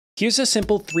Here's a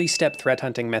simple 3-step threat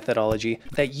hunting methodology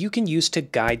that you can use to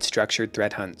guide structured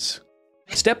threat hunts.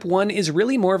 Step 1 is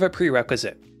really more of a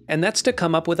prerequisite, and that's to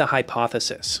come up with a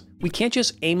hypothesis. We can't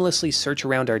just aimlessly search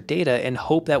around our data and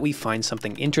hope that we find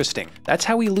something interesting. That's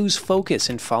how we lose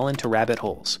focus and fall into rabbit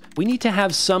holes. We need to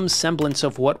have some semblance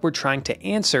of what we're trying to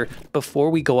answer before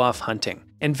we go off hunting,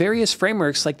 and various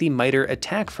frameworks like the MITRE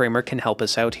ATT&CK framework can help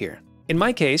us out here. In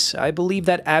my case, I believe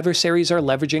that adversaries are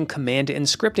leveraging command and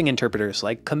scripting interpreters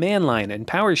like command line and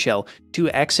PowerShell to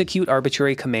execute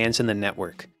arbitrary commands in the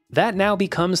network. That now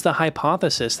becomes the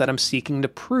hypothesis that I'm seeking to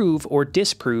prove or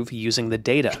disprove using the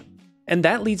data. And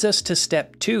that leads us to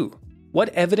step 2. What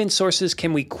evidence sources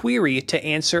can we query to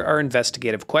answer our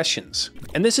investigative questions?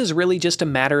 And this is really just a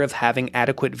matter of having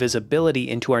adequate visibility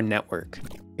into our network.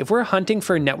 If we're hunting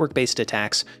for network-based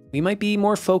attacks, we might be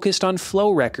more focused on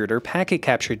flow record or packet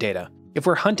capture data. If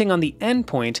we're hunting on the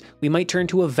endpoint, we might turn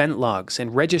to event logs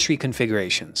and registry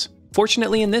configurations.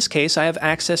 Fortunately, in this case, I have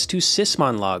access to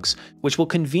sysmon logs, which will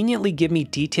conveniently give me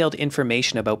detailed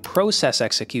information about process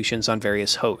executions on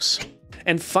various hosts.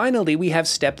 And finally, we have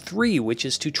step 3, which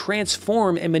is to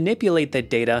transform and manipulate the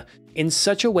data in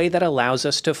such a way that allows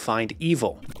us to find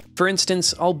evil. For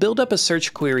instance, I'll build up a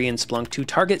search query in Splunk to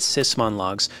target sysmon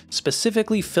logs,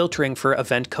 specifically filtering for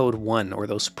event code 1 or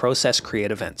those process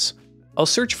create events. I'll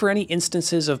search for any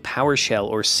instances of PowerShell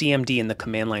or CMD in the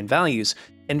command line values,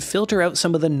 and filter out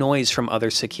some of the noise from other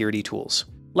security tools.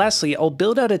 Lastly, I'll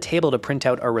build out a table to print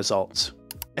out our results.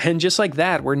 And just like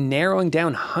that, we're narrowing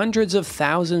down hundreds of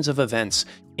thousands of events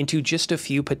into just a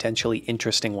few potentially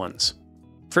interesting ones.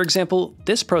 For example,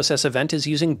 this process event is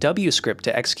using WScript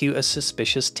to execute a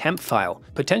suspicious temp file,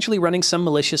 potentially running some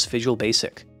malicious Visual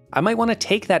Basic. I might want to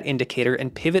take that indicator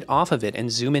and pivot off of it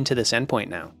and zoom into this endpoint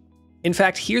now. In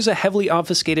fact, here's a heavily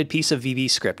obfuscated piece of VB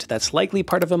script that's likely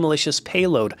part of a malicious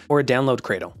payload or a download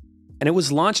cradle. And it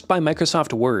was launched by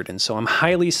Microsoft Word, and so I'm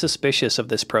highly suspicious of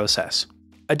this process.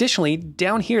 Additionally,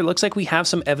 down here looks like we have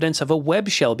some evidence of a web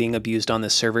shell being abused on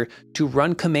this server to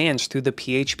run commands through the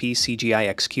PHP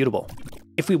CGI executable.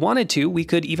 If we wanted to, we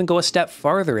could even go a step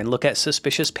farther and look at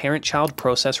suspicious parent-child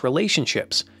process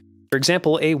relationships. For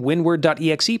example, a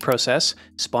winword.exe process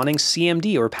spawning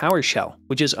CMD or PowerShell,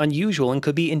 which is unusual and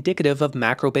could be indicative of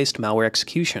macro-based malware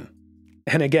execution.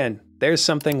 And again, there's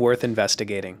something worth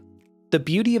investigating. The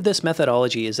beauty of this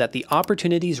methodology is that the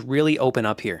opportunities really open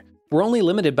up here. We're only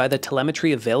limited by the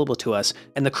telemetry available to us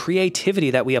and the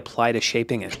creativity that we apply to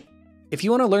shaping it. If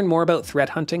you want to learn more about threat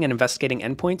hunting and investigating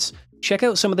endpoints, check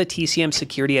out some of the TCM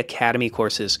Security Academy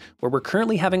courses, where we're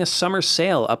currently having a summer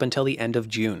sale up until the end of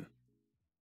June.